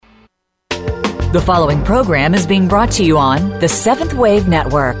The following program is being brought to you on the Seventh Wave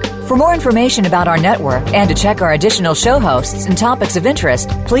Network. For more information about our network and to check our additional show hosts and topics of interest,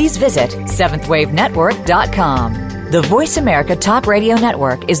 please visit seventhwavenetwork.com. The Voice America Talk Radio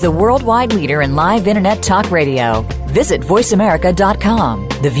Network is the worldwide leader in live Internet talk radio. Visit voiceamerica.com.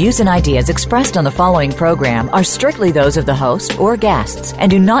 The views and ideas expressed on the following program are strictly those of the host or guests and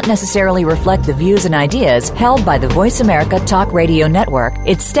do not necessarily reflect the views and ideas held by the Voice America Talk Radio Network,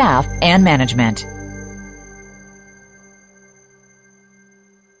 its staff, and management.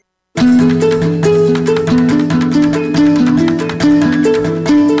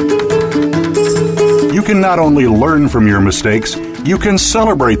 You can not only learn from your mistakes, you can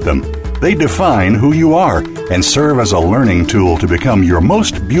celebrate them. They define who you are and serve as a learning tool to become your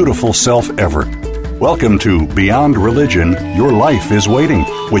most beautiful self ever. Welcome to Beyond Religion, Your Life is Waiting,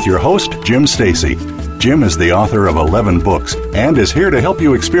 with your host, Jim Stacy. Jim is the author of 11 books and is here to help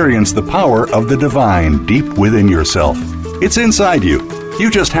you experience the power of the divine deep within yourself. It's inside you.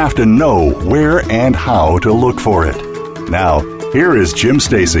 You just have to know where and how to look for it. Now, here is Jim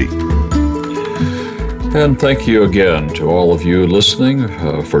Stacy. And thank you again to all of you listening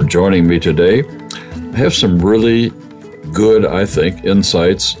for joining me today. I have some really good, I think,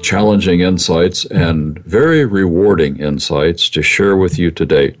 insights, challenging insights, and very rewarding insights to share with you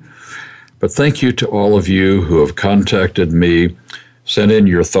today. But thank you to all of you who have contacted me, sent in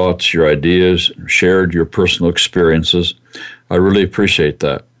your thoughts, your ideas, shared your personal experiences. I really appreciate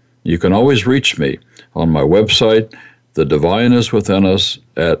that. You can always reach me on my website, The Divine is Within Us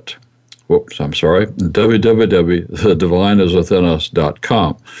at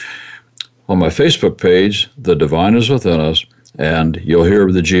www.thedivineiswithinus.com. On my Facebook page, The Divine is Within Us, and you'll hear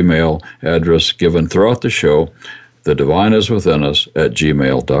the Gmail address given throughout the show,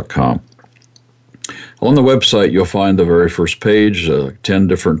 thedivineiswithinus@gmail.com. On the website, you'll find the very first page, 10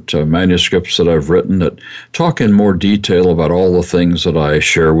 different manuscripts that I've written that talk in more detail about all the things that I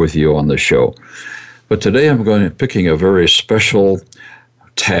share with you on the show. But today I'm picking a very special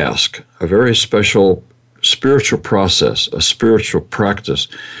task, a very special spiritual process, a spiritual practice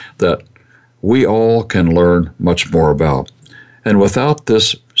that we all can learn much more about. And without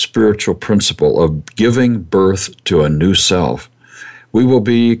this spiritual principle of giving birth to a new self, we will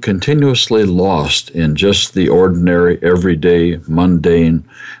be continuously lost in just the ordinary, everyday, mundane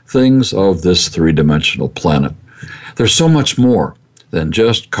things of this three-dimensional planet. There's so much more than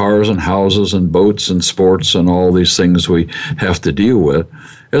just cars and houses and boats and sports and all these things we have to deal with,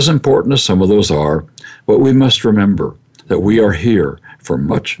 as important as some of those are. But we must remember that we are here for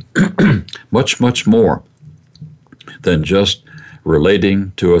much, much more than just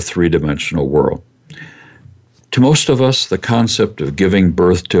relating to a three-dimensional world. To most of us, the concept of giving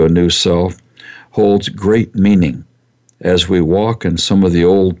birth to a new self holds great meaning as we walk in some of the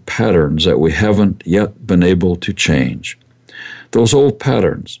old patterns that we haven't yet been able to change. Those old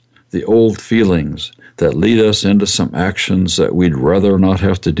patterns, the old feelings that lead us into some actions that we'd rather not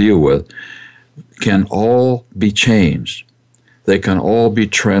have to deal with, can all be changed. They can all be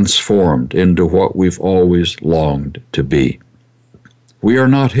transformed into what we've always longed to be. We are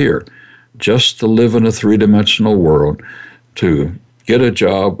not here just to live in a three-dimensional world, to get a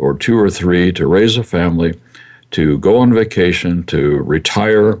job or two or three, to raise a family, to go on vacation, to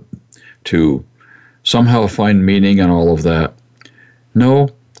retire, to somehow find meaning in all of that. No,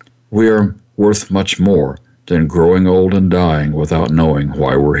 we are worth much more than growing old and dying without knowing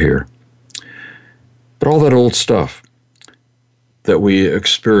why we're here. But all that old stuff that we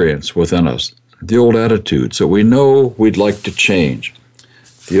experience within us, the old attitudes that we know we'd like to change,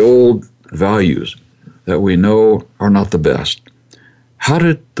 the old values that we know are not the best, how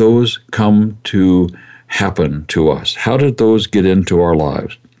did those come to happen to us? How did those get into our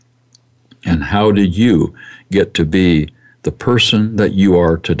lives? And how did you get to be the person that you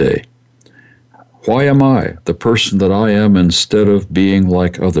are today? Why am I the person that I am instead of being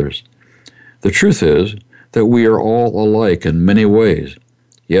like others? The truth is that we are all alike in many ways,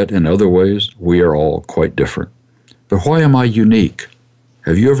 yet in other ways we are all quite different. But why am I unique?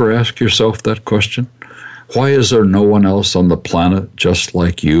 Have you ever asked yourself that question? Why is there no one else on the planet just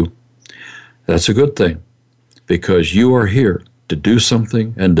like you? That's a good thing, because you are here to do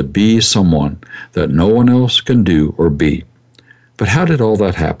something and to be someone that no one else can do or be. But how did all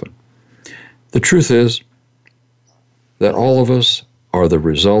that happen? The truth is that all of us are the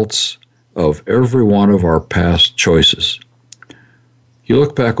results of every one of our past choices. You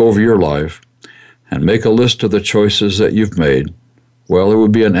look back over your life and make a list of the choices that you've made. Well, it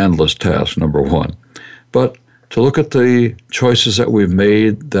would be an endless task, number one. But to look at the choices that we've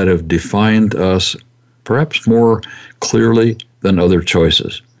made that have defined us perhaps more clearly than other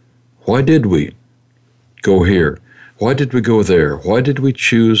choices. Why did we go here? Why did we go there? Why did we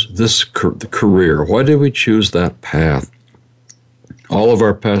choose this career? Why did we choose that path? All of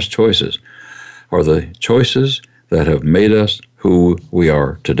our past choices are the choices that have made us who we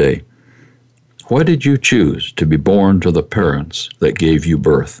are today. Why did you choose to be born to the parents that gave you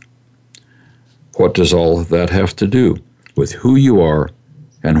birth? What does all of that have to do with who you are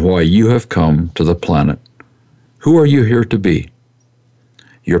and why you have come to the planet? Who are you here to be?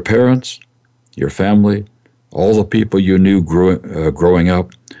 Your parents, your family, all the people you knew growing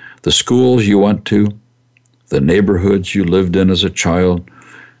up, the schools you went to, the neighborhoods you lived in as a child,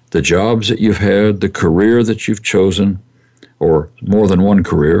 the jobs that you've had, the career that you've chosen, or more than one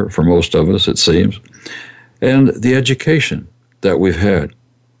career for most of us, it seems, and the education that we've had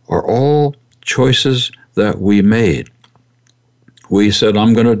are all choices that we made. We said,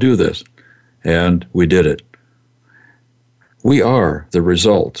 I'm going to do this, and we did it. We are the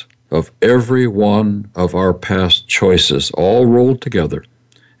result of every one of our past choices, all rolled together,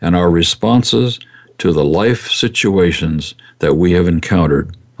 and our responses to the life situations that we have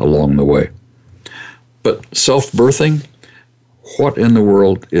encountered along the way. But self-birthing, what in the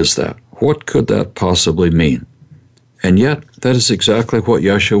world is that? What could that possibly mean? And yet, that is exactly what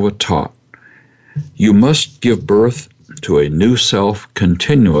Yeshua taught. You must give birth to a new self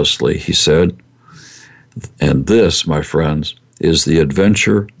continuously, he said. And this, my friends, is the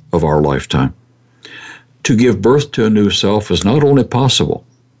adventure of our lifetime. To give birth to a new self is not only possible,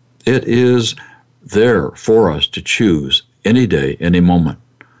 it is there for us to choose any day, any moment.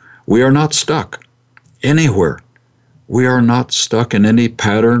 We are not stuck anywhere. We are not stuck in any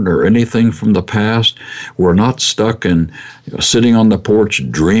pattern or anything from the past. We're not stuck in sitting on the porch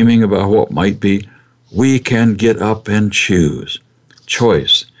dreaming about what might be. We can get up and choose.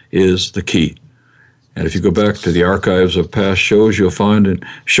 Choice is the key. And if you go back to the archives of past shows, you'll find in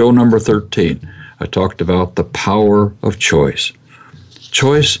show number 13, I talked about the power of choice.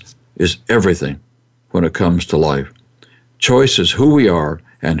 Choice is everything when it comes to life. Choice is who we are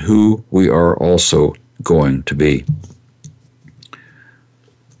and who we are also going to be.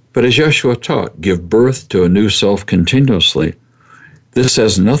 But as Yeshua taught, give birth to a new self continuously. This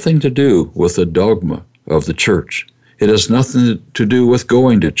has nothing to do with the dogma of the church. It has nothing to do with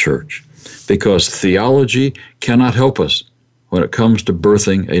going to church, because theology cannot help us when it comes to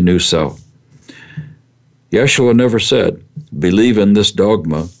birthing a new self. Yeshua never said, believe in this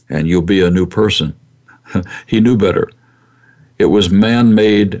dogma and you'll be a new person. He knew better. It was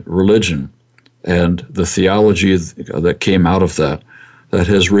man-made religion and the theology that came out of that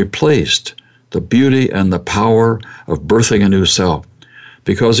has replaced the beauty and the power of birthing a new self,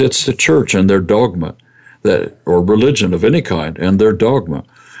 because it's the church and their dogma or religion of any kind and their dogma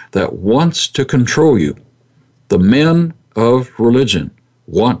that wants to control you. The men of religion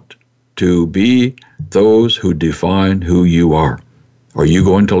want to be those who define who you are. Are you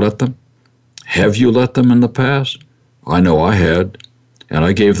going to let them? Have you let them in the past? I know I had, and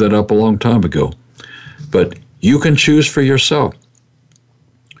I gave that up a long time ago. But you can choose for yourself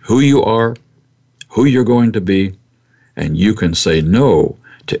who you are, who you're going to be, and you can say no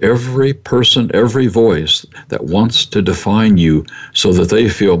to every person, every voice that wants to define you so that they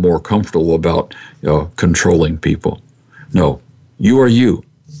feel more comfortable about controlling people. No, you are you.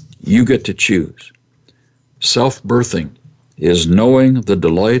 You get to choose. Self-birthing is knowing the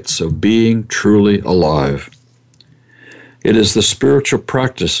delights of being truly alive. It is the spiritual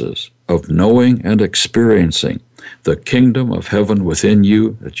practices of knowing and experiencing the kingdom of heaven within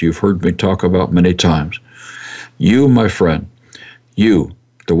you that you've heard me talk about many times. You, my friend, you,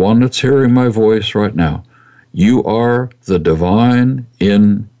 the one that's hearing my voice right now, you are the divine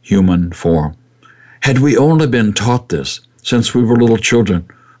in human form. Had we only been taught this since we were little children,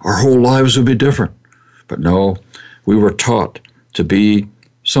 our whole lives would be different. But no, we were taught to be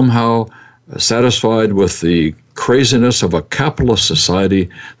somehow satisfied with the craziness of a capitalist society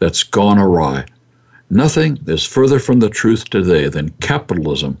that's gone awry. Nothing is further from the truth today than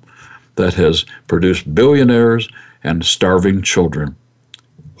capitalism that has produced billionaires and starving children.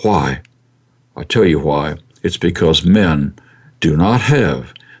 Why? I'll tell you why. It's because men do not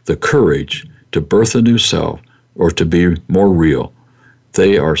have the courage to birth a new self or to be more real.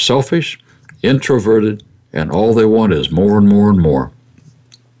 They are selfish, introverted, and all they want is more and more and more.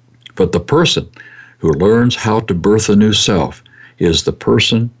 But the person who learns how to birth a new self is the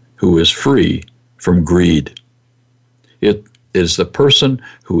person who is free from greed. It is the person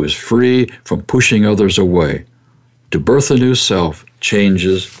who is free from pushing others away. To birth a new self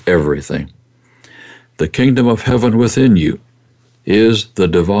changes everything. The kingdom of heaven within you is the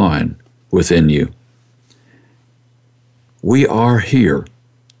divine within you. We are here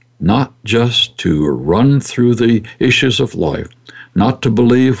not just to run through the issues of life, not to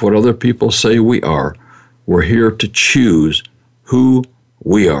believe what other people say we are. We're here to choose who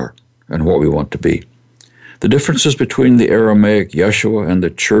we are and what we want to be. The differences between the Aramaic Yeshua and the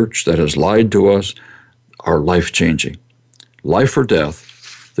church that has lied to us are life-changing. Life or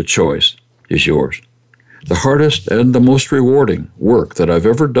death, the choice is yours. The hardest and the most rewarding work that I've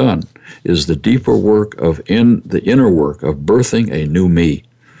ever done is the deeper work the inner work of birthing a new me.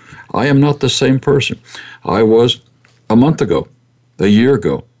 I am not the same person I was a month ago, a year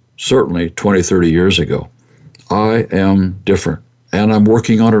ago, certainly 20, 30 years ago. I am different, and I'm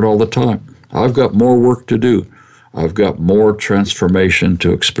working on it all the time. I've got more work to do. I've got more transformation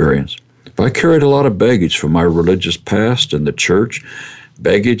to experience. I carried a lot of baggage from my religious past and the church,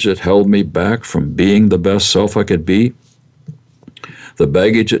 baggage that held me back from being the best self I could be, the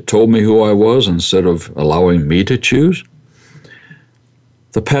baggage that told me who I was instead of allowing me to choose,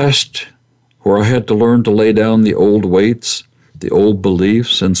 the past where I had to learn to lay down the old weights, the old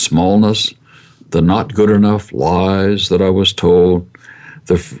beliefs and smallness, the not good enough lies that I was told,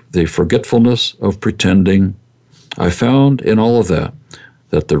 the forgetfulness of pretending. I found in all of that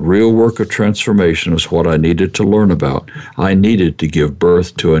the real work of transformation was what I needed to learn about. I needed to give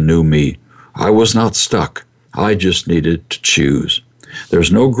birth to a new me. I was not stuck. I just needed to choose.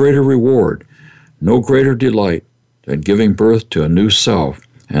 There's no greater reward, no greater delight than giving birth to a new self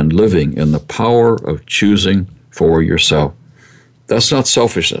and living in the power of choosing for yourself. That's not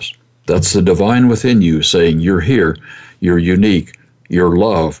selfishness. That's the divine within you saying, you're here, you're unique, you're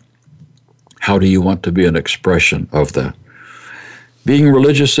love. How do you want to be an expression of that? Being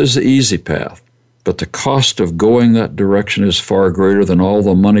religious is the easy path, but the cost of going that direction is far greater than all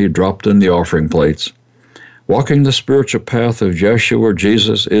the money dropped in the offering plates. Walking the spiritual path of Yeshua or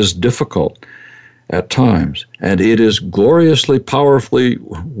Jesus is difficult at times, and it is gloriously, powerfully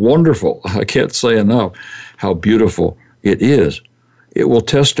wonderful. I can't say enough how beautiful it is. It will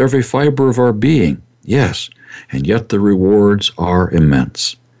test every fiber of our being, yes, and yet the rewards are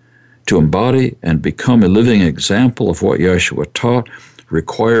immense. To embody and become a living example of what Yeshua taught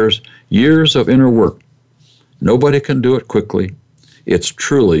requires years of inner work. Nobody can do it quickly. It's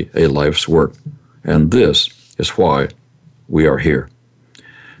truly a life's work, and this is why we are here.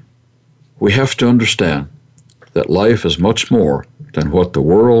 We have to understand that life is much more than what the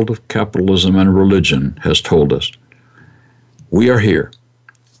world of capitalism and religion has told us. We are here.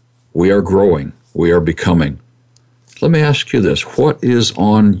 We are growing. We are becoming. Let me ask you this. What is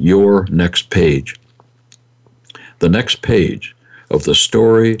on your next page? The next page of the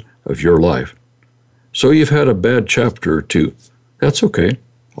story of your life. So you've had a bad chapter or two. That's okay.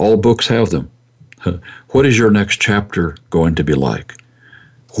 All books have them. What is your next chapter going to be like?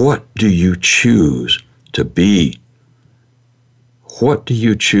 What do you choose to be? What do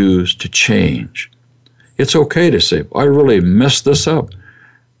you choose to change? It's okay to say, I really messed this up.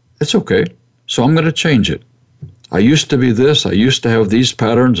 It's okay. So I'm going to change it. I used to be this. I used to have these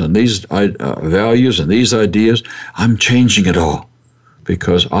patterns and these values and these ideas. I'm changing it all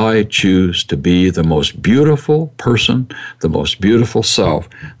because I choose to be the most beautiful person, the most beautiful self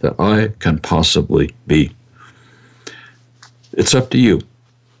that I can possibly be. It's up to you.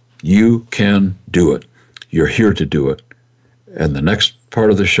 You can do it. You're here to do it. And the next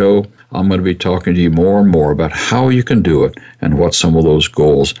part of the show, I'm going to be talking to you more and more about how you can do it and what some of those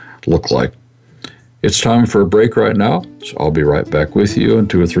goals look like. It's time for a break right now, so I'll be right back with you in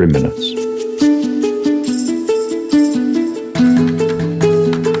 2 or 3 minutes.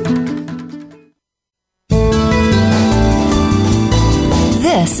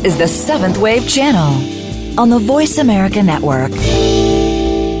 This is the Seventh Wave Channel on the Voice America Network.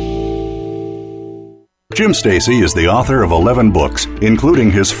 Jim Stacy is the author of 11 books,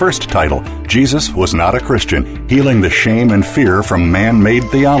 including his first title, Jesus Was Not a Christian, Healing the Shame and Fear from Man-Made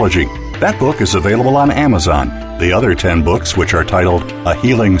Theology. That book is available on Amazon. The other 10 books, which are titled A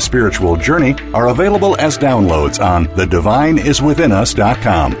Healing Spiritual Journey, are available as downloads on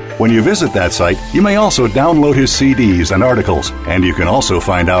thedivineiswithinus.com. When you visit that site, you may also download his CDs and articles, and you can also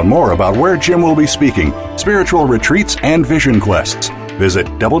find out more about where Jim will be speaking, spiritual retreats, and vision quests. Visit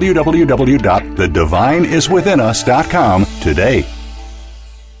www.thedivineiswithinus.com today.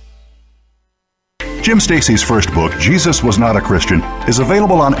 Jim Stacy's first book, Jesus Was Not a Christian, is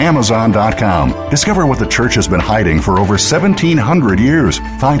available on Amazon.com. Discover what the church has been hiding for over 1,700 years.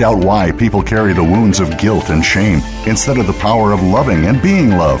 Find out why people carry the wounds of guilt and shame instead of the power of loving and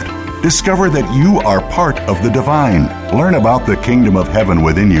being loved. Discover that you are part of the divine. Learn about the kingdom of heaven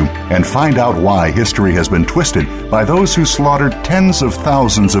within you and find out why history has been twisted by those who slaughtered tens of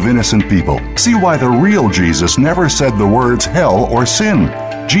thousands of innocent people. See why the real Jesus never said the words hell or sin.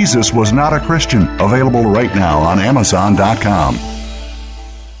 Jesus Was Not a Christian, available right now on Amazon.com.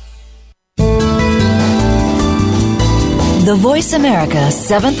 The Voice America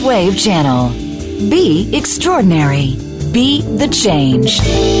 7th Wave Channel. Be extraordinary. Be the change.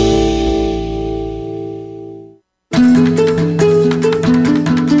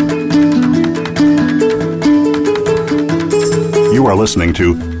 You are listening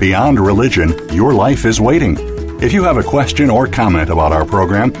to Beyond Religion, Your Life is Waiting. If you have a question or comment about our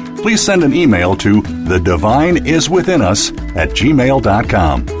program, please send an email to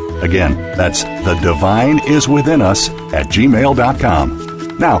thedivineiswithinus@gmail.com. Again, that's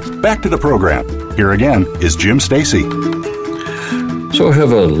thedivineiswithinus@gmail.com. Now, back to the program. Here again is Jim Stacy. So I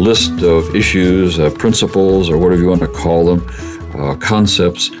have a list of issues, principles, or whatever you want to call them,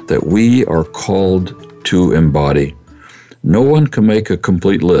 concepts that we are called to embody. No one can make a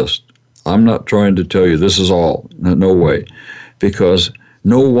complete list. I'm not trying to tell you this is all. No way. Because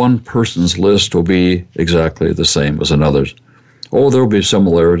no one person's list will be exactly the same as another's. Oh, there will be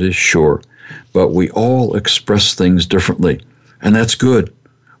similarities, sure. But we all express things differently. And that's good.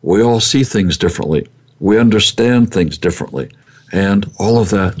 We all see things differently. We understand things differently. And all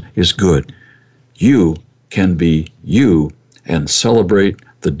of that is good. You can be you and celebrate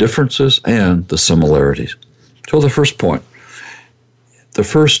the differences and the similarities. So the first point, the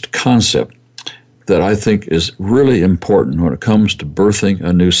first concept that I think is really important when it comes to birthing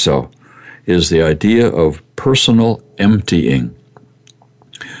a new self is the idea of personal emptying.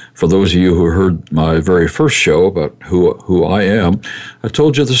 For those of you who heard my very first show about who I am, I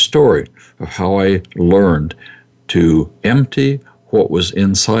told you the story of how I learned to empty what was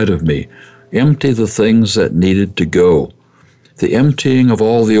inside of me, empty the things that needed to go, the emptying of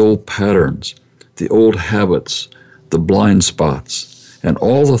all the old patterns, the old habits, the blind spots, and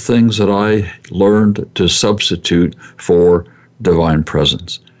all the things that I learned to substitute for divine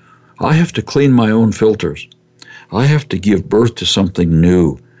presence. I have to clean my own filters. I have to give birth to something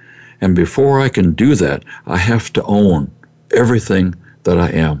new. And before I can do that, I have to own everything that I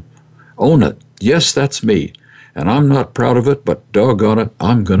am. Own it. Yes, that's me. And I'm not proud of it, but doggone it,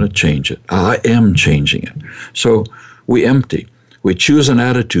 I'm going to change it. I am changing it. So we empty. We choose an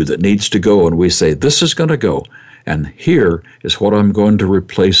attitude that needs to go, and we say, this is going to go, and here is what I'm going to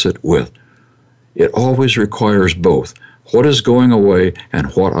replace it with. It always requires both, what is going away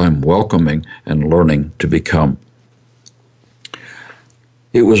and what I'm welcoming and learning to become.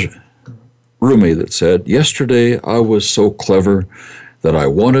 It was Rumi that said, yesterday I was so clever that I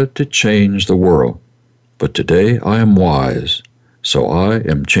wanted to change the world, but today I am wise, so I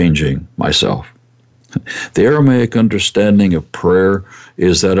am changing myself. The Aramaic understanding of prayer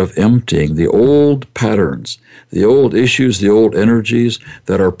is that of emptying the old patterns, the old issues, the old energies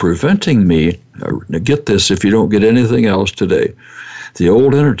that are preventing me. Get this, if you don't get anything else today, the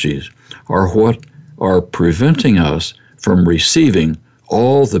old energies are what are preventing us from receiving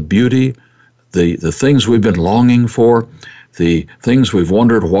all the beauty, the things we've been longing for, the things we've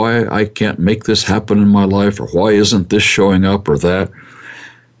wondered why I can't make this happen in my life, or why isn't this showing up or that.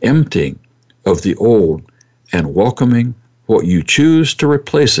 Emptying of the old and welcoming what you choose to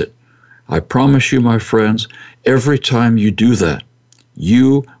replace it. I promise you, my friends, every time you do that,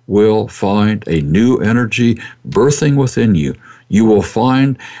 you will find a new energy birthing within you. You will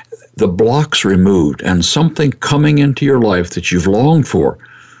find the blocks removed and something coming into your life that you've longed for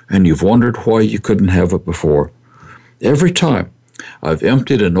and you've wondered why you couldn't have it before. Every time I've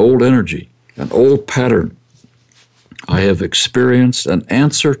emptied an old energy, an old pattern, I have experienced an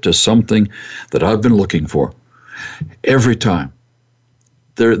answer to something that I've been looking for. Every time.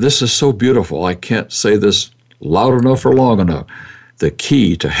 This is so beautiful. I can't say this loud enough or long enough. The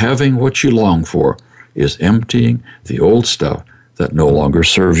key to having what you long for is emptying the old stuff that no longer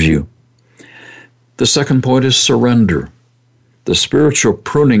serves you. The second point is surrender. The spiritual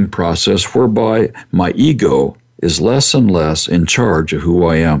pruning process whereby my ego is less and less in charge of who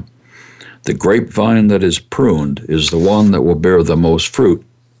I am. The grapevine that is pruned is the one that will bear the most fruit.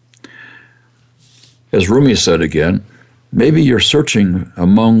 As Rumi said again, maybe you're searching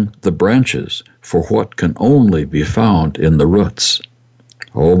among the branches for what can only be found in the roots.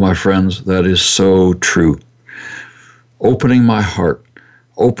 Oh, my friends, that is so true. Opening my heart,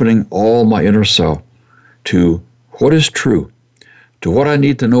 opening all my inner self to what is true, to what I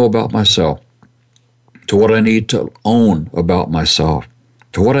need to know about myself, to what I need to own about myself,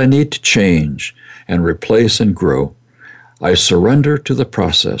 to what I need to change and replace and grow. I surrender to the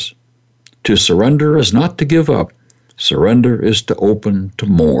process. To surrender is not to give up. Surrender is to open to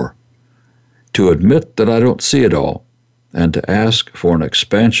more, to admit that I don't see it all, and to ask for an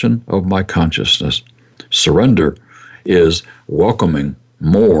expansion of my consciousness. Surrender is welcoming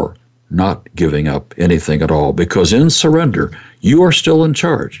more not giving up anything at all, because in surrender, you are still in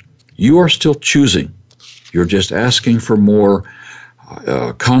charge. You are still choosing. You're just asking for more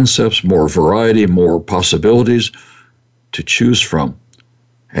concepts, more variety, more possibilities to choose from,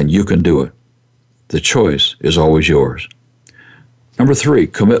 and you can do it. The choice is always yours. Number 3,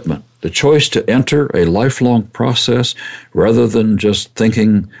 commitment. The choice to enter a lifelong process rather than just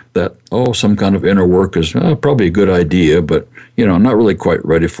thinking that, some kind of inner work is probably a good idea, but, I'm not really quite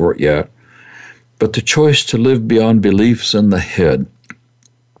ready for it yet. But the choice to live beyond beliefs in the head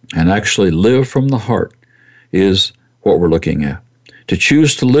and actually live from the heart is what we're looking at. To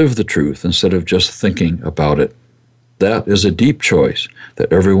choose to live the truth instead of just thinking about it. That is a deep choice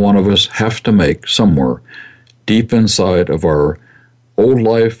that every one of us have to make somewhere deep inside of our old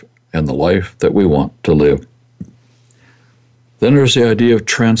life and the life that we want to live. Then there's the idea of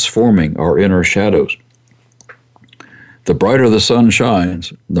transforming our inner shadows. The brighter the sun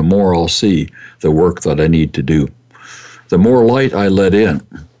shines, the more I'll see the work that I need to do. The more light I let in,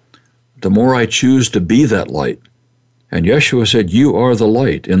 the more I choose to be that light. And Yeshua said, you are the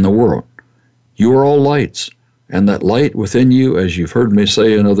light in the world. You are all lights. And that light within you, as you've heard me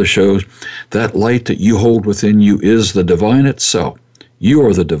say in other shows, that light that you hold within you is the divine itself. You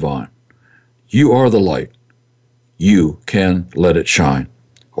are the divine. You are the light. You can let it shine.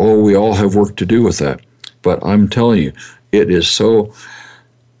 We all have work to do with that. But I'm telling you, it is so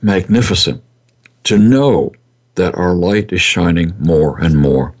magnificent to know that our light is shining more and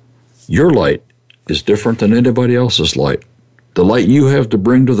more. Your light is different than anybody else's light. The light you have to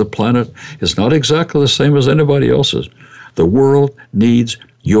bring to the planet is not exactly the same as anybody else's. The world needs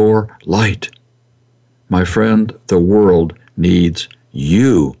your light. My friend, the world needs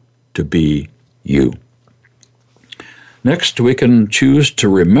you to be you. Next, we can choose to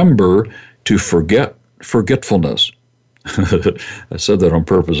remember to forget forgetfulness. I said that on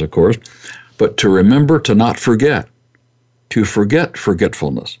purpose, of course, but to remember to not forget, to forget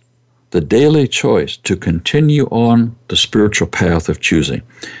forgetfulness, the daily choice to continue on the spiritual path of choosing.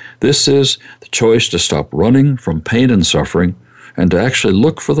 This is the choice to stop running from pain and suffering and to actually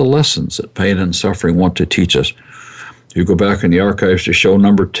look for the lessons that pain and suffering want to teach us. You go back in the archives to show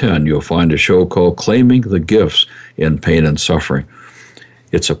number 10, you'll find a show called Claiming the Gifts in Pain and Suffering.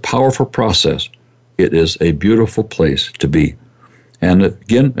 It's a powerful process. It is a beautiful place to be. And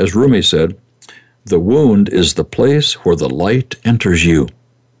again, as Rumi said, the wound is the place where the light enters you.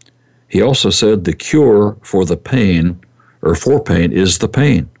 He also said the cure for the pain, or for pain, is the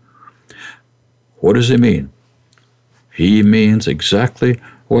pain. What does he mean? He means exactly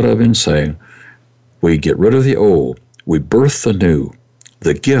what I've been saying. We get rid of the old. We birth the new.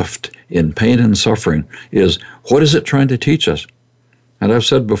 The gift in pain and suffering is, what is it trying to teach us? And I've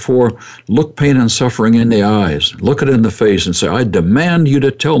said before, look pain and suffering in the eyes. Look it in the face and say, I demand you to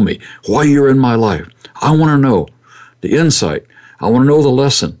tell me why you're in my life. I want to know the insight. I want to know the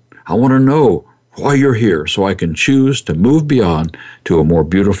lesson. I want to know why you're here so I can choose to move beyond to a more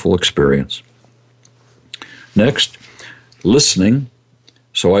beautiful experience. Next, listening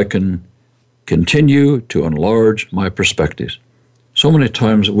so I can continue to enlarge my perspectives. So many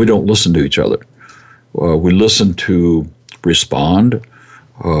times we don't listen to each other. We listen to respond.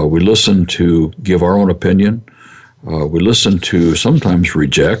 We listen to give our own opinion. We listen to sometimes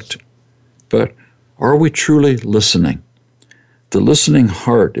reject. But are we truly listening? The listening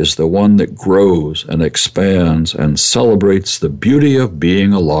heart is the one that grows and expands and celebrates the beauty of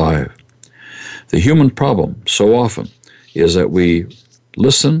being alive. The human problem so often is that we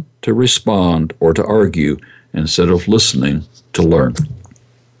listen to respond or to argue instead of listening to learn.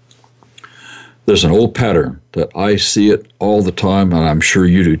 There's an old pattern that I see it all the time, and I'm sure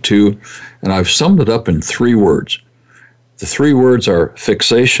you do too, and I've summed it up in 3 words. The 3 words are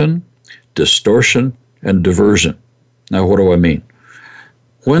fixation, distortion, and diversion. Now, what do I mean?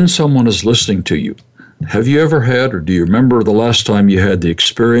 When someone is listening to you, have you ever had, or do you remember the last time you had the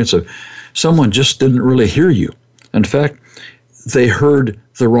experience of someone just didn't really hear you? In fact, they heard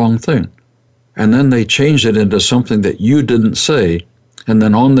the wrong thing, and then they changed it into something that you didn't say, and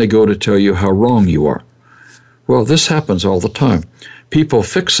then on they go to tell you how wrong you are. Well, this happens all the time. People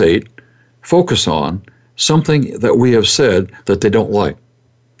focus on something that we have said that they don't like.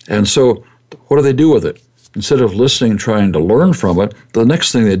 And so what do they do with it? Instead of listening and trying to learn from it, the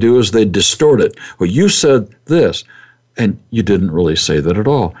next thing they do is they distort it. Well, you said this, and you didn't really say that at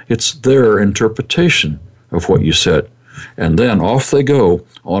all. It's their interpretation of what you said. And then off they go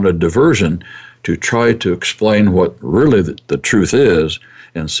on a diversion to try to explain what really the truth is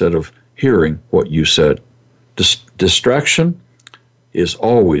instead of hearing what you said. Distraction is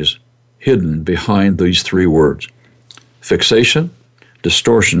always hidden behind these 3 words. Fixation,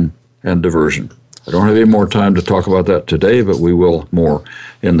 distortion, and diversion. I don't have any more time to talk about that today, but we will more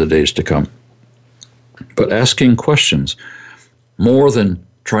in the days to come. But asking questions more than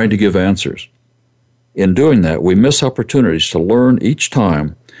trying to give answers. In doing that, we miss opportunities to learn each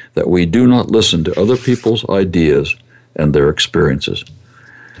time that we do not listen to other people's ideas and their experiences.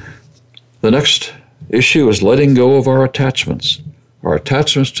 The next issue is letting go of our attachments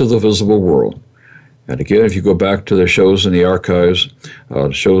to the visible world. And again, if you go back to the shows in the archives,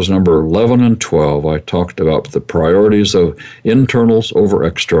 shows number 11 and 12, I talked about the priorities of internals over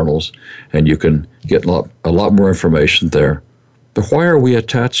externals, and you can get a lot more information there. But why are we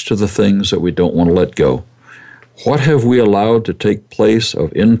attached to the things that we don't want to let go? What have we allowed to take place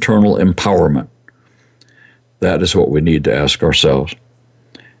of internal empowerment? That is what we need to ask ourselves.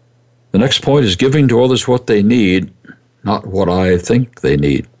 The next point is giving to others what they need, not what I think they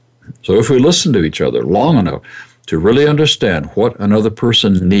need. So if we listen to each other long enough to really understand what another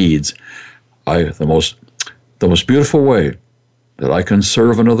person needs, the most beautiful way that I can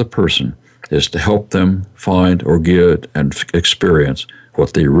serve another person is to help them find or get and experience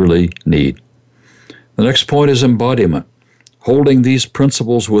what they really need. The next point is embodiment, holding these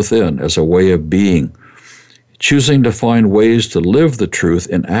principles within as a way of being, choosing to find ways to live the truth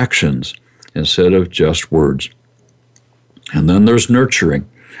in actions instead of just words. And then there's nurturing.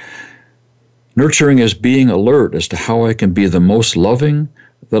 Nurturing is being alert as to how I can be the most loving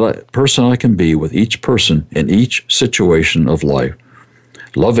person I can be with each person in each situation of life.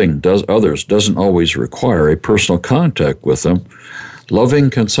 Loving others doesn't always require a personal contact with them. Loving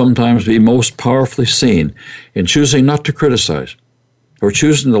can sometimes be most powerfully seen in choosing not to criticize or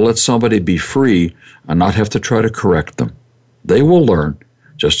choosing to let somebody be free and not have to try to correct them. They will learn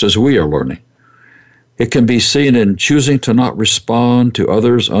just as we are learning. It can be seen in choosing to not respond to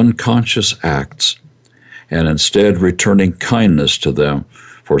others' unconscious acts and instead returning kindness to them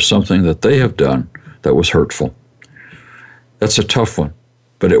for something that they have done that was hurtful. That's a tough one,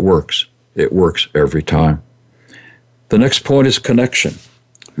 but it works. It works every time. The next point is connection.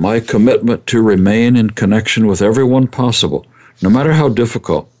 My commitment to remain in connection with everyone possible, no matter how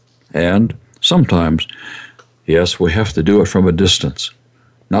difficult. And sometimes, yes, we have to do it from a distance.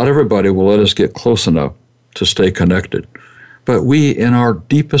 Not everybody will let us get close enough to stay connected. But we, in our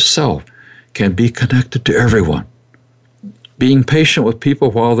deepest self, can be connected to everyone. Being patient with people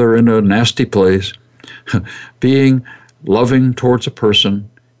while they're in a nasty place, being loving towards a person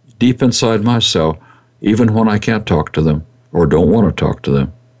deep inside myself, even when I can't talk to them or don't want to talk to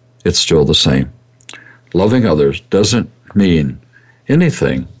them, it's still the same. Loving others doesn't mean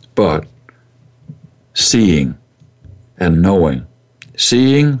anything but seeing and knowing.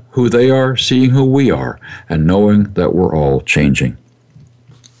 Seeing who they are, seeing who we are, and knowing that we're all changing.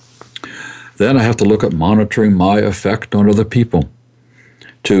 Then I have to look at monitoring my effect on other people.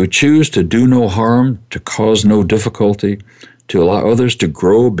 To choose to do no harm, to cause no difficulty, to allow others to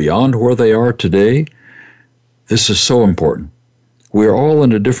grow beyond where they are today, this is so important. We are all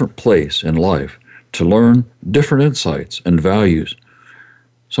in a different place in life to learn different insights and values.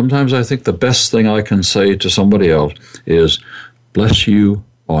 Sometimes I think the best thing I can say to somebody else is, bless you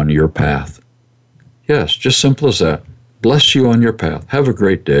on your path. Yes, just simple as that. Bless you on your path. Have a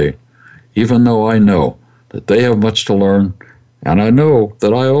great day, even though I know that they have much to learn, and I know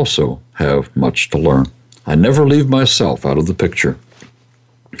that I also have much to learn. I never leave myself out of the picture.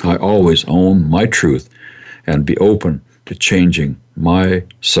 I always own my truth and be open to changing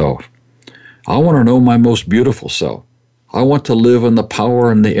myself. I want to know my most beautiful self. I want to live in the power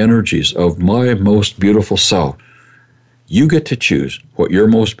and the energies of my most beautiful self. You get to choose what your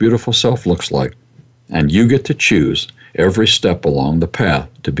most beautiful self looks like, and you get to choose every step along the path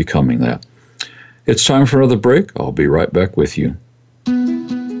to becoming that. It's time for another break. I'll be right back with you.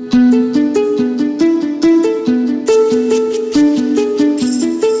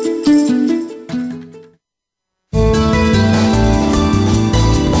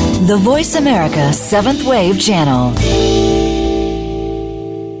 The Voice America Seventh Wave Channel.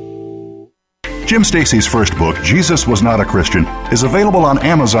 Jim Stacy's first book, Jesus Was Not a Christian, is available on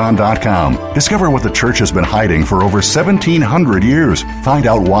Amazon.com. Discover what the church has been hiding for over 1,700 years. Find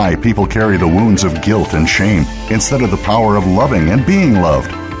out why people carry the wounds of guilt and shame instead of the power of loving and being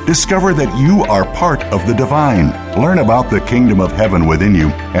loved. Discover that you are part of the divine. Learn about the kingdom of heaven within you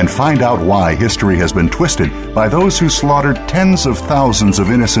and find out why history has been twisted by those who slaughtered tens of thousands of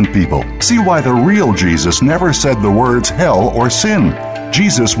innocent people. See why the real Jesus never said the words hell or sin.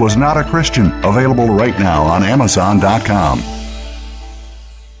 Jesus Was Not a Christian. Available right now on Amazon.com.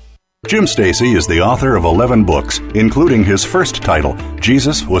 Jim Stacy is the author of 11 books, including his first title,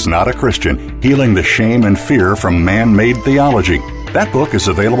 Jesus Was Not a Christian, Healing the Shame and Fear from Man-Made Theology. That book is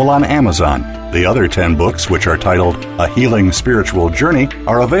available on Amazon. The other 10 books, which are titled A Healing Spiritual Journey,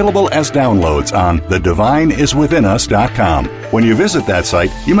 are available as downloads on thedivineiswithinus.com. When you visit that site,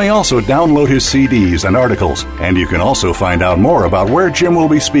 you may also download his CDs and articles, and you can also find out more about where Jim will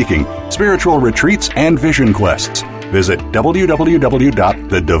be speaking, spiritual retreats, and vision quests. Visit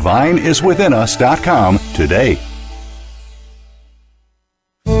www.thedivineiswithinus.com today.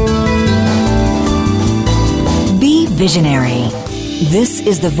 Be visionary. This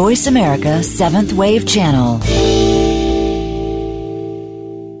is the Voice America Seventh Wave Channel.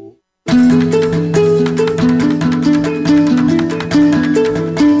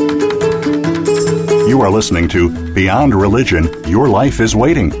 You are listening to Beyond Religion, Your Life is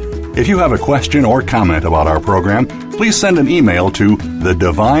Waiting. If you have a question or comment about our program, please send an email to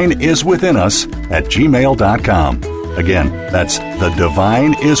thedivineiswithinus@gmail.com. Again, that's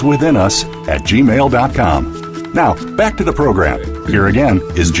thedivineiswithinus@gmail.com. Now, back to the program. Here again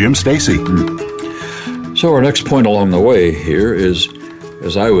is Jim Stacy. So our next point along the way here is,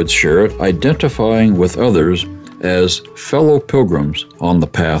 as I would share it, identifying with others as fellow pilgrims on the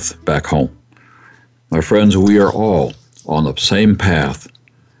path back home. My friends, we are all on the same path,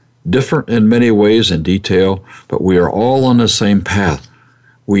 different in many ways in detail, but we are all on the same path.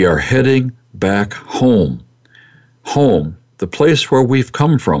 We are heading back home. Home, the place where we've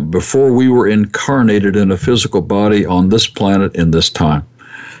come from before we were incarnated in a physical body on this planet in this time.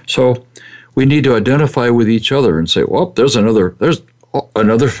 So we need to identify with each other and say, well, there's another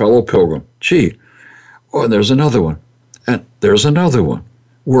fellow pilgrim. Gee, oh, and there's another one. And there's another one.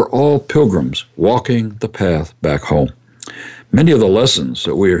 We're all pilgrims walking the path back home. Many of the lessons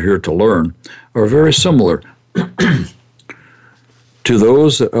that we are here to learn are very similar to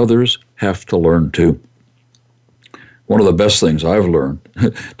those that others have to learn too. One of the best things I've learned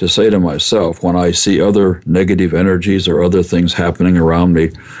to say to myself when I see other negative energies or other things happening around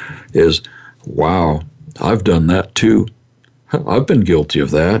me is, wow, I've done that too. I've been guilty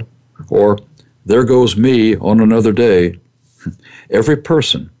of that. Or, there goes me on another day. Every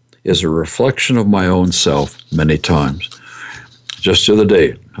person is a reflection of my own self many times. Just the other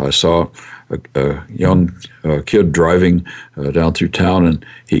day, I saw a young kid driving down through town, and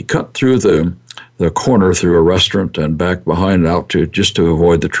he cut through the corner through a restaurant and back behind out just to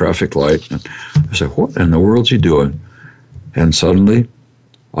avoid the traffic light. And I said, what in the world's he doing? And suddenly,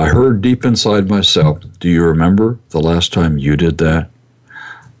 I heard deep inside myself, do you remember the last time you did that?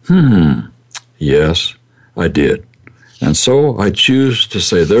 Yes, I did. And so I choose to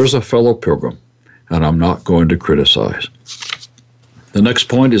say, there's a fellow pilgrim, and I'm not going to criticize. The next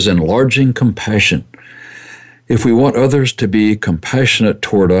point is enlarging compassion. If we want others to be compassionate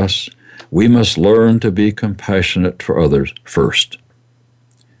toward us, we must learn to be compassionate for others first.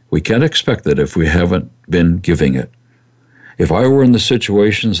 We can't expect it if we haven't been giving it. If I were in the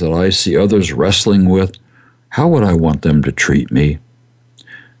situations that I see others wrestling with, how would I want them to treat me?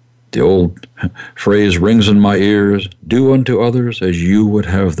 The old phrase rings in my ears, do unto others as you would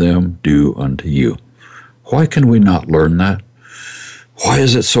have them do unto you. Why can we not learn that? Why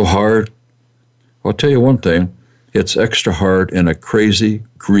is it so hard? I'll tell you one thing, it's extra hard in a crazy,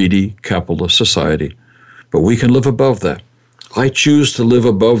 greedy, capitalist society. But we can live above that. I choose to live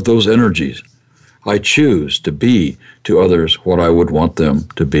above those energies. I choose to be to others what I would want them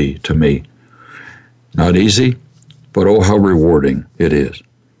to be to me. Not easy, but oh, how rewarding it is.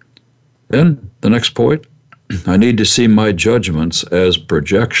 Then, the next point, I need to see my judgments as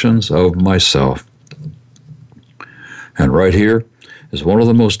projections of myself. And right here is one of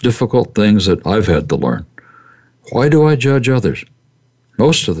the most difficult things that I've had to learn. Why do I judge others?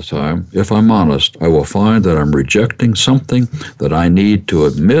 Most of the time, if I'm honest, I will find that I'm rejecting something that I need to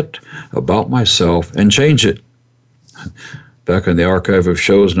admit about myself and change it. Back in the archive of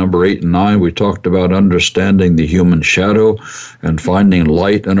shows number 8 and 9, we talked about understanding the human shadow and finding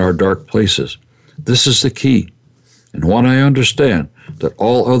light in our dark places. This is the key. And when I understand that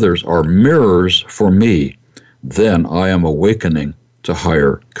all others are mirrors for me, then I am awakening to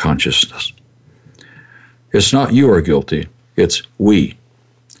higher consciousness. It's not you are guilty, it's we.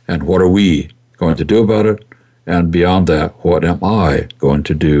 And what are we going to do about it? And beyond that, what am I going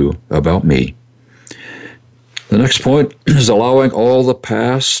to do about me? The next point is allowing all the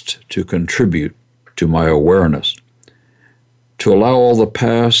past to contribute to my awareness. To allow all the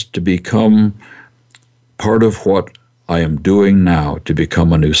past to become part of what I am doing now to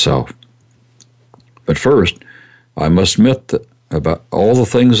become a new self. But first, I must admit that about all the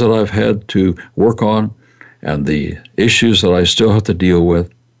things that I've had to work on and the issues that I still have to deal with,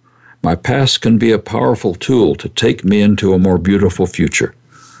 my past can be a powerful tool to take me into a more beautiful future.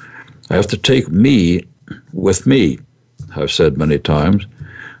 I have to take me with me. I've said many times.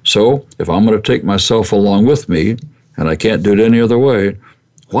 So if I'm going to take myself along with me, and I can't do it any other way,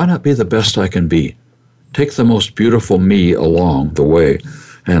 why not be the best I can be? Take the most beautiful me along the way,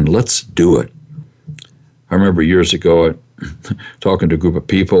 and let's do it. I remember years ago talking to a group of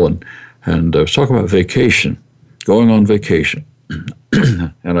people, and I was talking about vacation, going on vacation.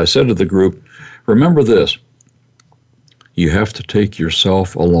 And I said to the group, remember this, you have to take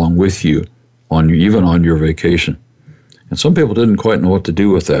yourself along with you, even on your vacation. And some people didn't quite know what to do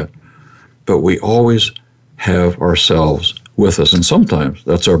with that, but we always have ourselves with us, and sometimes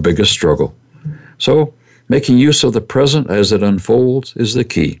that's our biggest struggle. So making use of the present as it unfolds is the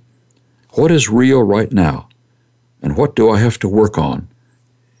key. What is real right now, and what do I have to work on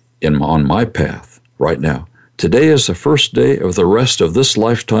on my path right now? Today is the first day of the rest of this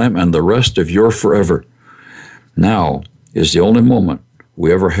lifetime and the rest of your forever. Now is the only moment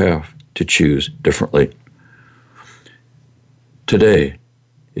we ever have to choose differently. Today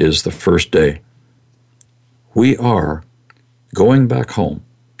is the first day. We are going back home.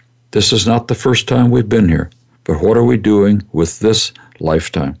 This is not the first time we've been here, but what are we doing with this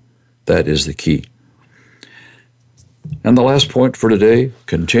lifetime? That is the key. And the last point for today,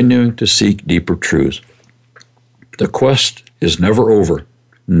 continuing to seek deeper truths. The quest is never over,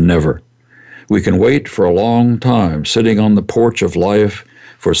 never. We can wait for a long time sitting on the porch of life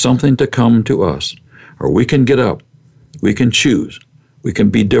for something to come to us, or we can get up, we can choose, we can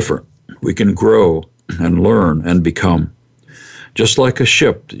be different, we can grow and learn and become. Just like a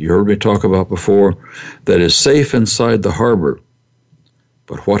ship that you heard me talk about before that is safe inside the harbor,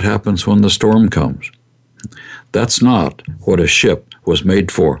 but what happens when the storm comes? That's not what a ship was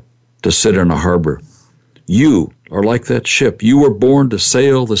made for, to sit in a harbor. You are like that ship. You were born to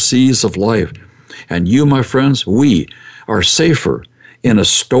sail the seas of life. And you, my friends, we are safer in a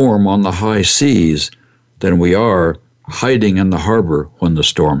storm on the high seas than we are hiding in the harbor when the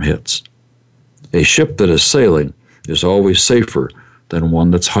storm hits. A ship that is sailing is always safer than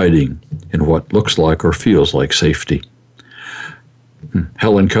one that's hiding in what looks like or feels like safety.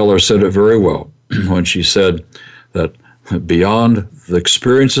 Helen Keller said it very well when she said that beyond the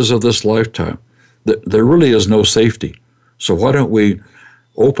experiences of this lifetime, there really is no safety. So why don't we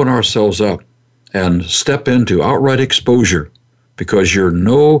open ourselves up and step into outright exposure, because you're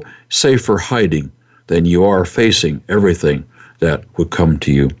no safer hiding than you are facing everything that would come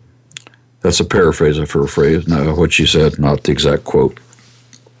to you. That's a paraphrase of her phrase, not what she said, not the exact quote.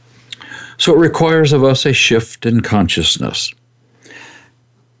 So it requires of us a shift in consciousness.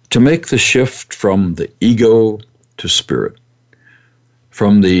 To make the shift from the ego to spirit,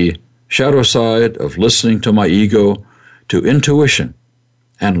 from the shadow side of listening to my ego to intuition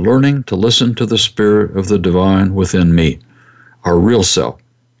and learning to listen to the spirit of the divine within me, our real self,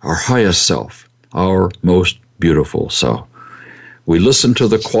 our highest self, our most beautiful self. We listen to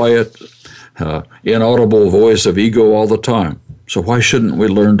the quiet, inaudible voice of ego all the time. So why shouldn't we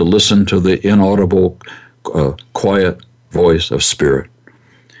learn to listen to the inaudible, quiet voice of spirit?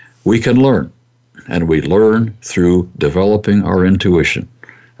 We can learn, and we learn through developing our intuition.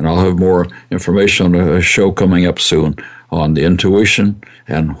 And I'll have more information on a show coming up soon on the intuition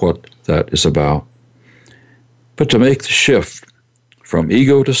and what that is about. But to make the shift from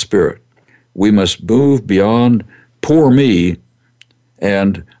ego to spirit, we must move beyond poor me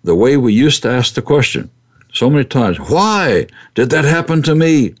and the way we used to ask the question so many times, why did that happen to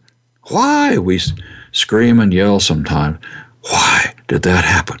me? Why? We scream and yell sometimes. Why did that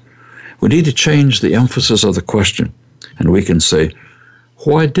happen? We need to change the emphasis of the question, and we can say,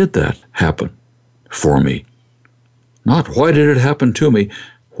 why did that happen for me? Not why did it happen to me?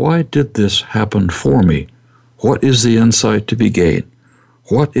 Why did this happen for me? What is the insight to be gained?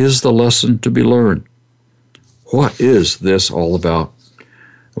 What is the lesson to be learned? What is this all about?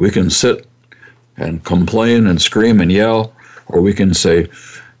 We can sit and complain and scream and yell, or we can say,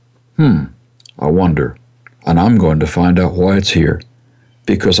 I wonder, and I'm going to find out why it's here,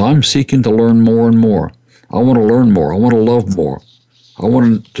 because I'm seeking to learn more and more. I want to learn more. I want to love more. I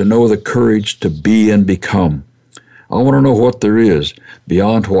want to know the courage to be and become. I want to know what there is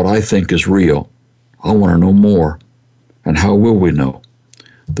beyond what I think is real. I want to know more. And how will we know?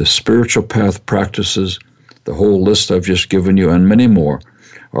 The spiritual path practices, the whole list I've just given you, and many more,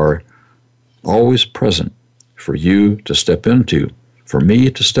 are always present for you to step into, for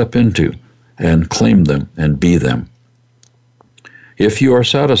me to step into, and claim them and be them. If you are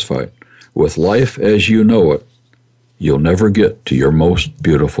satisfied with life as you know it, you'll never get to your most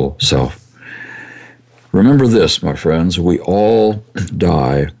beautiful self. Remember this, my friends, we all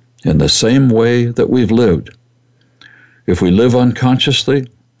die in the same way that we've lived. If we live unconsciously,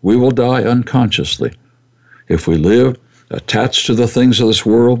 we will die unconsciously. If we live attached to the things of this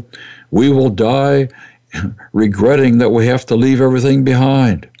world, we will die regretting that we have to leave everything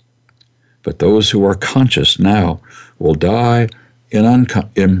behind. But those who are conscious now will die in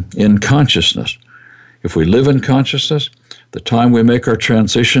consciousness. If we live in consciousness, the time we make our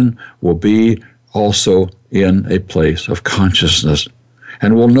transition will be also in a place of consciousness.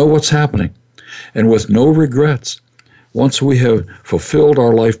 And we'll know what's happening. And with no regrets, once we have fulfilled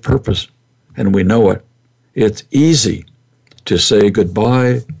our life purpose and we know it, it's easy to say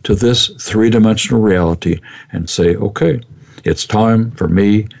goodbye to this three-dimensional reality and say, okay, it's time for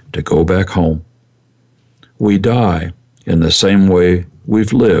me to go back home. We die in the same way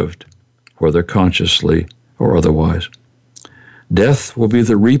we've lived, whether consciously or otherwise. Death will be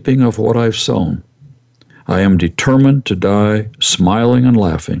the reaping of what I've sown. I am determined to die smiling and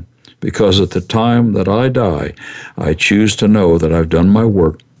laughing, because at the time that I die, I choose to know that I've done my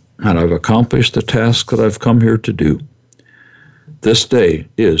work and I've accomplished the task that I've come here to do. This day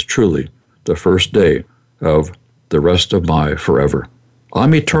is truly the first day of the rest of my forever.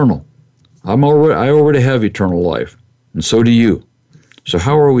 I'm eternal. I already have eternal life, and so do you. So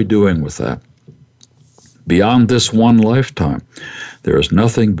how are we doing with that? Beyond this one lifetime, there is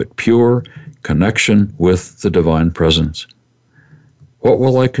nothing but pure connection with the divine presence. What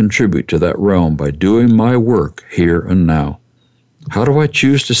will I contribute to that realm by doing my work here and now? How do I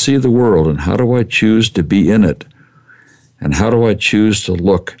choose to see the world, and how do I choose to be in it? And how do I choose to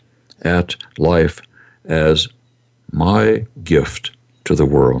look at life as my gift to the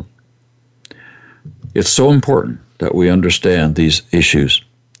world? It's so important that we understand these issues.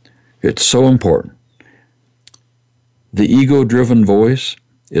 It's so important. The ego-driven voice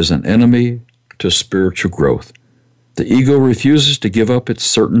is an enemy to spiritual growth. The ego refuses to give up its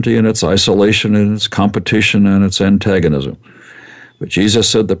certainty and its isolation and its competition and its antagonism. But Jesus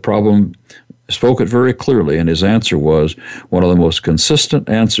said the problem, spoke it very clearly, and his answer was one of the most consistent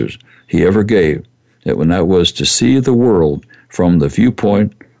answers he ever gave, and that was to see the world from the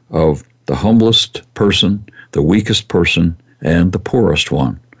viewpoint of the humblest person, the weakest person, and the poorest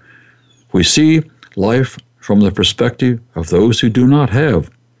one. We see life from the perspective of those who do not have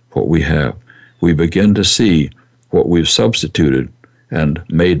what we have. We begin to see what we've substituted and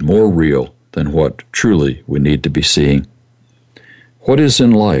made more real than what truly we need to be seeing. What is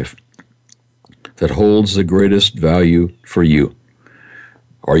in life that holds the greatest value for you?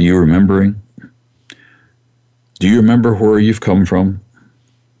 Are you remembering? Do you remember where you've come from?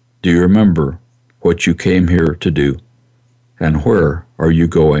 Do you remember what you came here to do? And where are you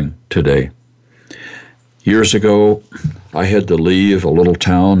going today? Years ago, I had to leave a little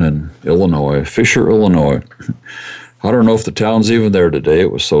town in Illinois, Fisher, Illinois. I don't know if the town's even there today.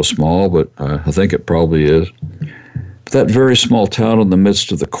 It was so small, but I think it probably is. But that very small town in the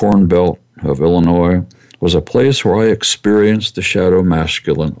midst of the corn belt of Illinois was a place where I experienced the shadow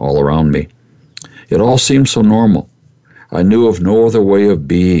masculine all around me. It all seemed so normal. I knew of no other way of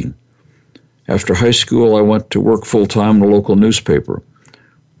being. After high school, I went to work full-time in a local newspaper,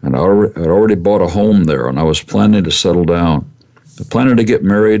 and I'd already bought a home there, and I was planning to settle down. I planning to get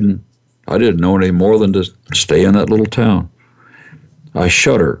married, and I didn't know any more than to stay in that little town. I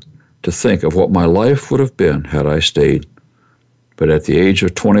shudder to think of what my life would have been had I stayed. But at the age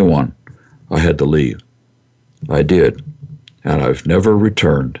of 21, I had to leave. I did, and I've never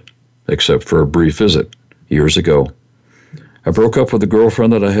returned, except for a brief visit years ago. I broke up with the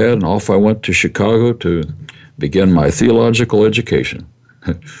girlfriend that I had, and off I went to Chicago to begin my theological education.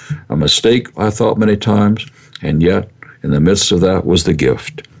 A mistake, I thought many times, and yet in the midst of that was the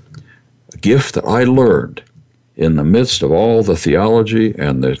gift. A gift that I learned in the midst of all the theology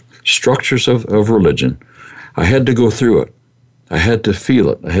and the structures of religion. I had to go through it. I had to feel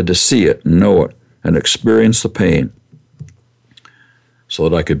it. I had to see it and know it and experience the pain so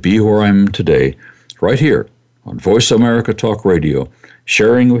that I could be where I am today, right here on Voice America Talk Radio,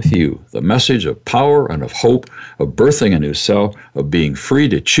 sharing with you the message of power and of hope, of birthing a new self, of being free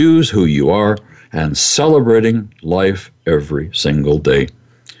to choose who you are, and celebrating life every single day.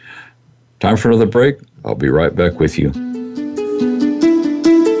 Time for another break. I'll be right back with you.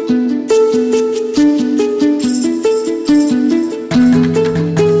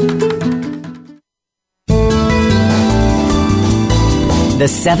 The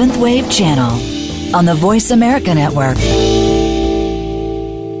Seventh Wave Channel on the Voice America Network.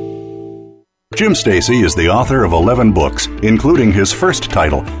 Jim Stacy is the author of 11 books, including his first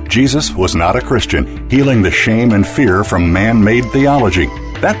title, Jesus Was Not a Christian, Healing the Shame and Fear from Man-Made Theology.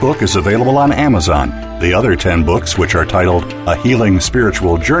 That book is available on Amazon. The other 10 books, which are titled A Healing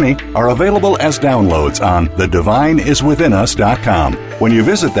Spiritual Journey, are available as downloads on thedivineiswithinus.com. When you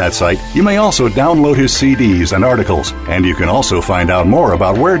visit that site, you may also download his CDs and articles, and you can also find out more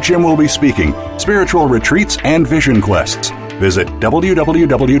about where Jim will be speaking, spiritual retreats, and vision quests. Visit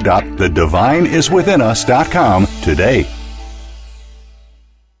www.thedivineiswithinus.com today.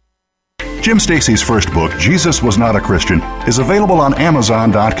 Jim Stacy's first book, Jesus Was Not a Christian, is available on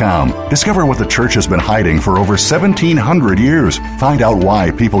Amazon.com. Discover what the church has been hiding for over 1,700 years. Find out why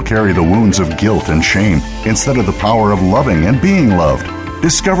people carry the wounds of guilt and shame instead of the power of loving and being loved.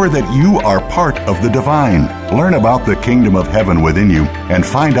 Discover that you are part of the divine. Learn about the kingdom of heaven within you and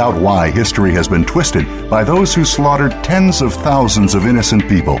find out why history has been twisted by those who slaughtered tens of thousands of innocent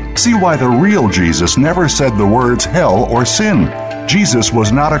people. See why the real Jesus never said the words hell or sin. Jesus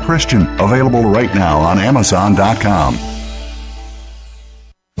Was Not a Christian. Available right now on Amazon.com.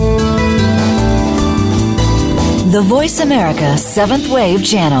 The Voice America Seventh Wave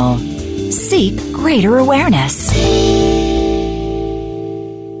Channel. Seek greater awareness.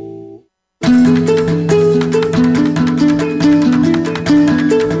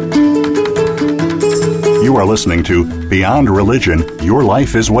 You are listening to Beyond Religion, Your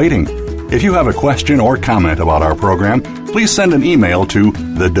Life is Waiting. If you have a question or comment about our program, please send an email to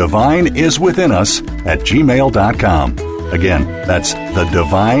thedivineiswithinus@gmail.com. Again, that's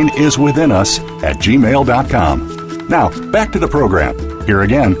thedivineiswithinus@gmail.com. Now, back to the program. Here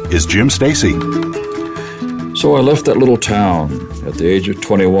again is Jim Stacy. So I left that little town at the age of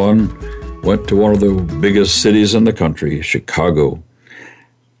 21, went to one of the biggest cities in the country, Chicago.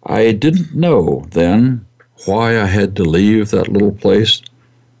 I didn't know then why I had to leave that little place.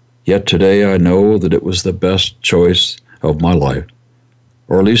 Yet today I know that it was the best choice of my life,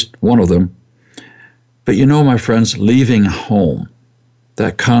 or at least one of them. But you know, my friends, leaving home,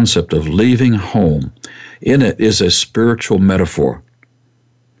 that concept of leaving home, in it is a spiritual metaphor.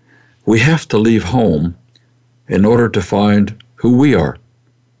 We have to leave home in order to find who we are.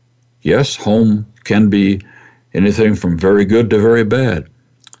 Yes, home can be anything from very good to very bad,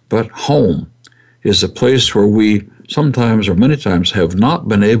 but home is a place where we sometimes or many times have not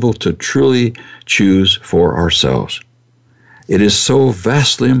been able to truly choose for ourselves. It is so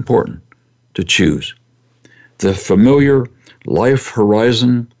vastly important to choose. The familiar life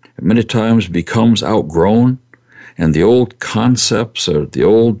horizon many times becomes outgrown, and the old concepts or the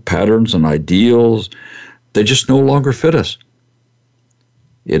old patterns and ideals, they just no longer fit us.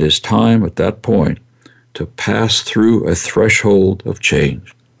 It is time at that point to pass through a threshold of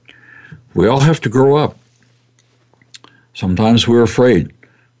change. We all have to grow up. Sometimes we're afraid.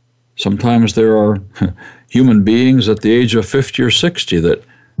 Sometimes there are human beings at the age of 50 or 60 that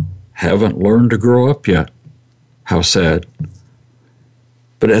haven't learned to grow up yet. How sad.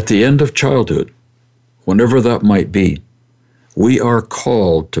 But at the end of childhood, whenever that might be, we are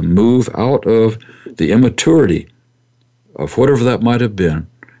called to move out of the immaturity of whatever that might have been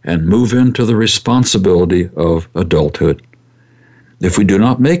and move into the responsibility of adulthood. If we do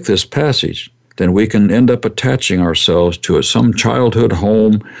not make this passage, then we can end up attaching ourselves to some childhood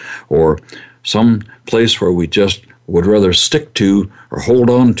home or some place where we just would rather stick to or hold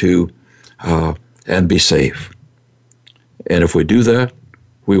on to and be safe. And if we do that,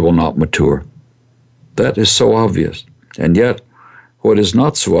 we will not mature. That is so obvious. And yet, what is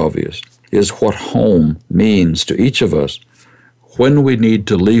not so obvious is what home means to each of us, when we need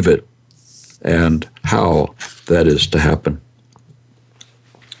to leave it, and how that is to happen.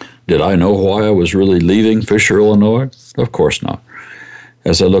 Did I know why I was really leaving Fisher, Illinois? Of course not.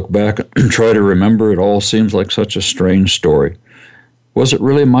 As I look back and try to remember, it all seems like such a strange story. Was it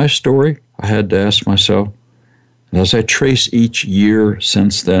really my story? I had to ask myself. And as I trace each year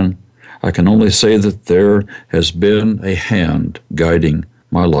since then, I can only say that there has been a hand guiding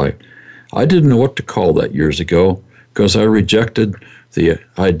my life. I didn't know what to call that years ago because I rejected the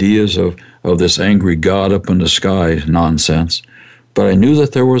ideas of this angry God up in the sky nonsense. But I knew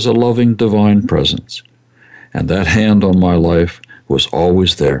that there was a loving divine presence, and that hand on my life was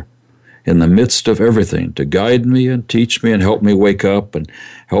always there, in the midst of everything, to guide me and teach me and help me wake up and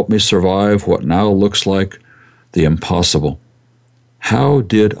help me survive what now looks like the impossible. How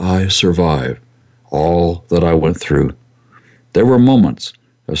did I survive all that I went through? There were moments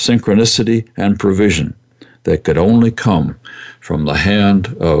of synchronicity and provision that could only come from the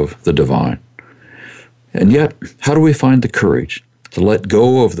hand of the divine. And yet, how do we find the courage to let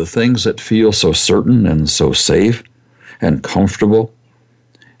go of the things that feel so certain and so safe and comfortable?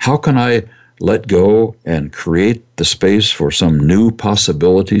 How can I let go and create the space for some new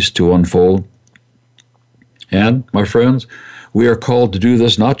possibilities to unfold? And, my friends, we are called to do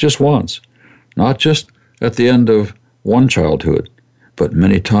this not just once, not just at the end of one childhood, but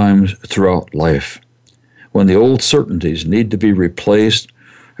many times throughout life, when the old certainties need to be replaced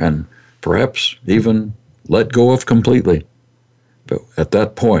and perhaps even let go of completely. But at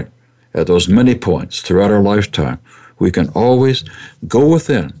that point, at those many points throughout our lifetime, we can always go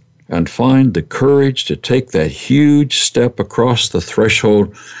within and find the courage to take that huge step across the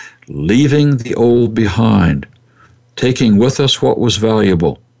threshold, leaving the old behind, taking with us what was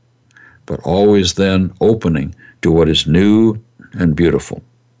valuable, but always then opening to what is new and beautiful.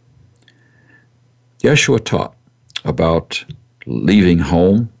 Yeshua taught about leaving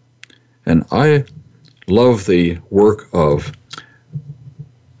home, and I love the work of,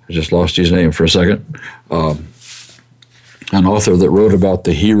 I just lost his name for a second, an author that wrote about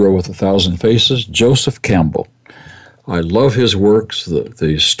the hero with 1,000 faces, Joseph Campbell. I love his works,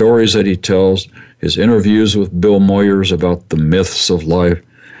 the stories that he tells, his interviews with Bill Moyers about the myths of life.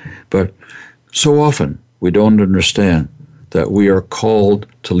 But so often we don't understand that we are called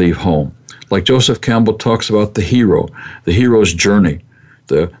to leave home. Like Joseph Campbell talks about the hero's journey,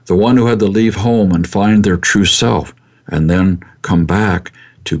 the one who had to leave home and find their true self and then come back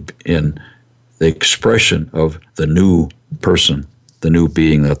to in the expression of the new person, the new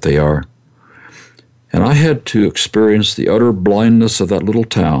being that they are. And I had to experience the utter blindness of that little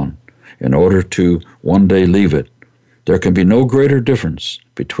town in order to one day leave it. There can be no greater difference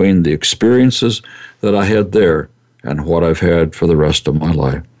between the experiences that I had there and what I've had for the rest of my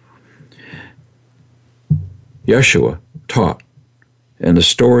life. Yeshua taught in a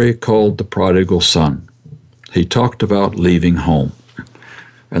story called The Prodigal Son. He talked about leaving home.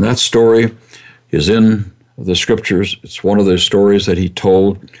 And that story is in the scriptures. It's one of those stories that he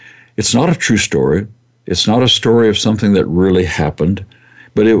told. It's not a true story. It's not a story of something that really happened,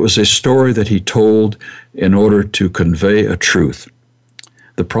 but it was a story that he told in order to convey a truth.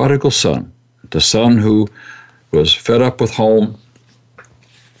 The prodigal son, the son who was fed up with home,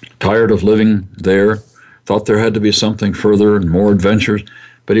 tired of living there, thought there had to be something further and more adventures,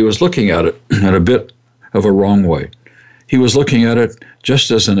 but he was looking at it in a bit of a wrong way. He was looking at it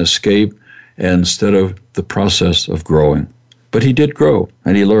just as an escape instead of the process of growing. But he did grow,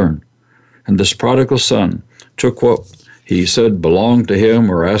 and he learned. And this prodigal son took what he said belonged to him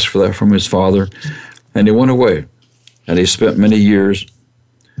or asked for that from his father, and he went away. And he spent many years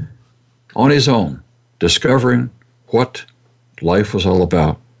on his own, discovering what life was all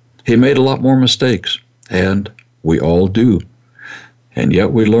about. He made a lot more mistakes, and we all do. And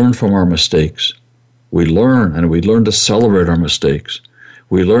yet we learn from our mistakes. We learn, and we learn to celebrate our mistakes.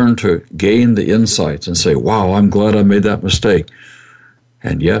 We learn to gain the insights and say, wow, I'm glad I made that mistake.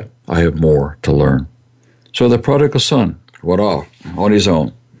 And yet I have more to learn. So the prodigal son went off on his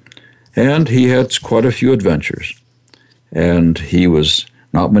own, and he had quite a few adventures. And he was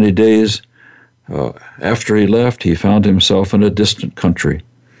not many days after he left, he found himself in a distant country.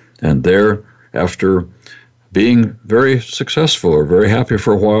 And there, after being very successful or very happy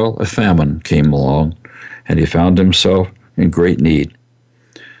for a while, a famine came along, and he found himself in great need.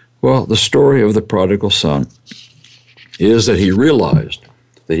 Well, the story of the prodigal son is that he realized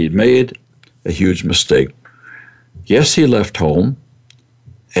that he'd made a huge mistake. Yes, he left home,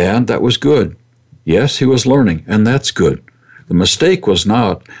 and that was good. Yes, he was learning, and that's good. The mistake was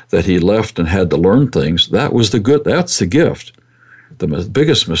not that he left and had to learn things. That was the good. That's the gift. The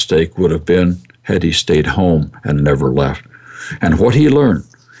biggest mistake would have been had he stayed home and never left. And what he learned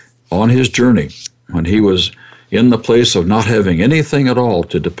on his journey, when he was in the place of not having anything at all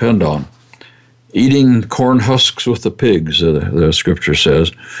to depend on, eating corn husks with the pigs, the scripture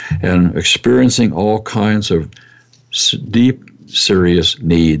says, and experiencing all kinds of deep, serious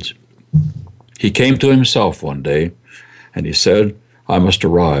needs. He came to himself one day, and he said, I must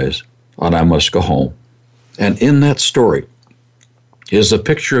arise, and I must go home. And in that story is a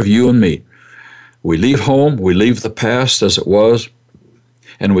picture of you and me. We leave home, we leave the past as it was,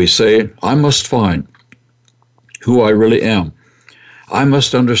 and we say, I must find who I really am. I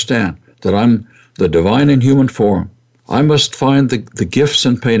must understand that I'm the divine in human form. I must find the gifts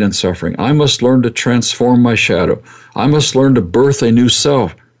in pain and suffering. I must learn to transform my shadow. I must learn to birth a new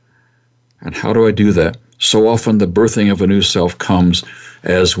self. And how do I do that? So often the birthing of a new self comes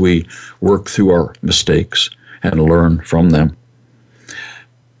as we work through our mistakes and learn from them.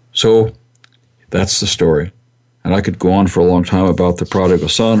 So that's the story. And I could go on for a long time about the prodigal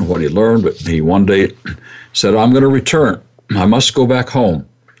son, what he learned, but he one day said, I'm going to return. I must go back home.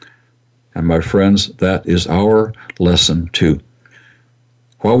 And my friends, that is our lesson too.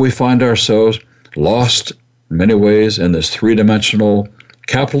 While we find ourselves lost in many ways in this three-dimensional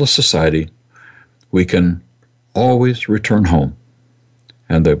capitalist society, we can always return home.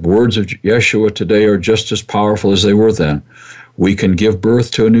 And the words of Yeshua today are just as powerful as they were then. We can give birth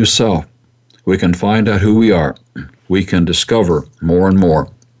to a new self. We can find out who we are. We can discover more and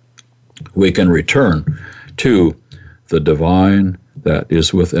more. We can return to the divine that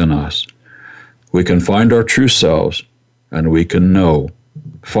is within us. We can find our true selves, and we can know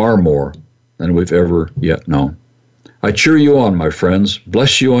far more than we've ever yet known. I cheer you on, my friends.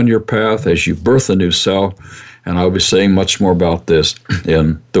 Bless you on your path as you birth a new self, and I'll be saying much more about this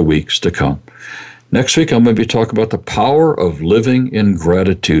in the weeks to come. Next week, I'm going to be talking about the power of living in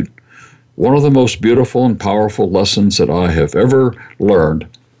gratitude. One of the most beautiful and powerful lessons that I have ever learned,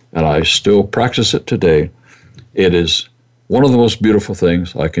 and I still practice it today. It is one of the most beautiful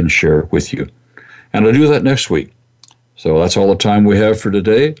things I can share with you. And I'll do that next week. So that's all the time we have for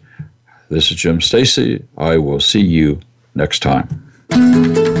today. This is Jim Stacy. I will see you next time.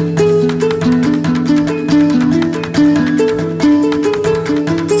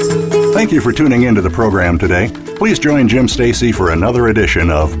 Thank you for tuning into the program today. Please join Jim Stacy for another edition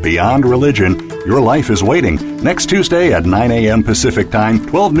of Beyond Religion. Your Life is Waiting, next Tuesday at 9 a.m. Pacific Time,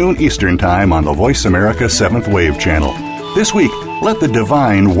 12 noon Eastern Time on the Voice America 7th Wave Channel. This week, let the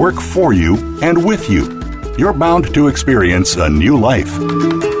divine work for you and with you. You're bound to experience a new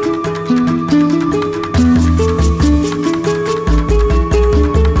life.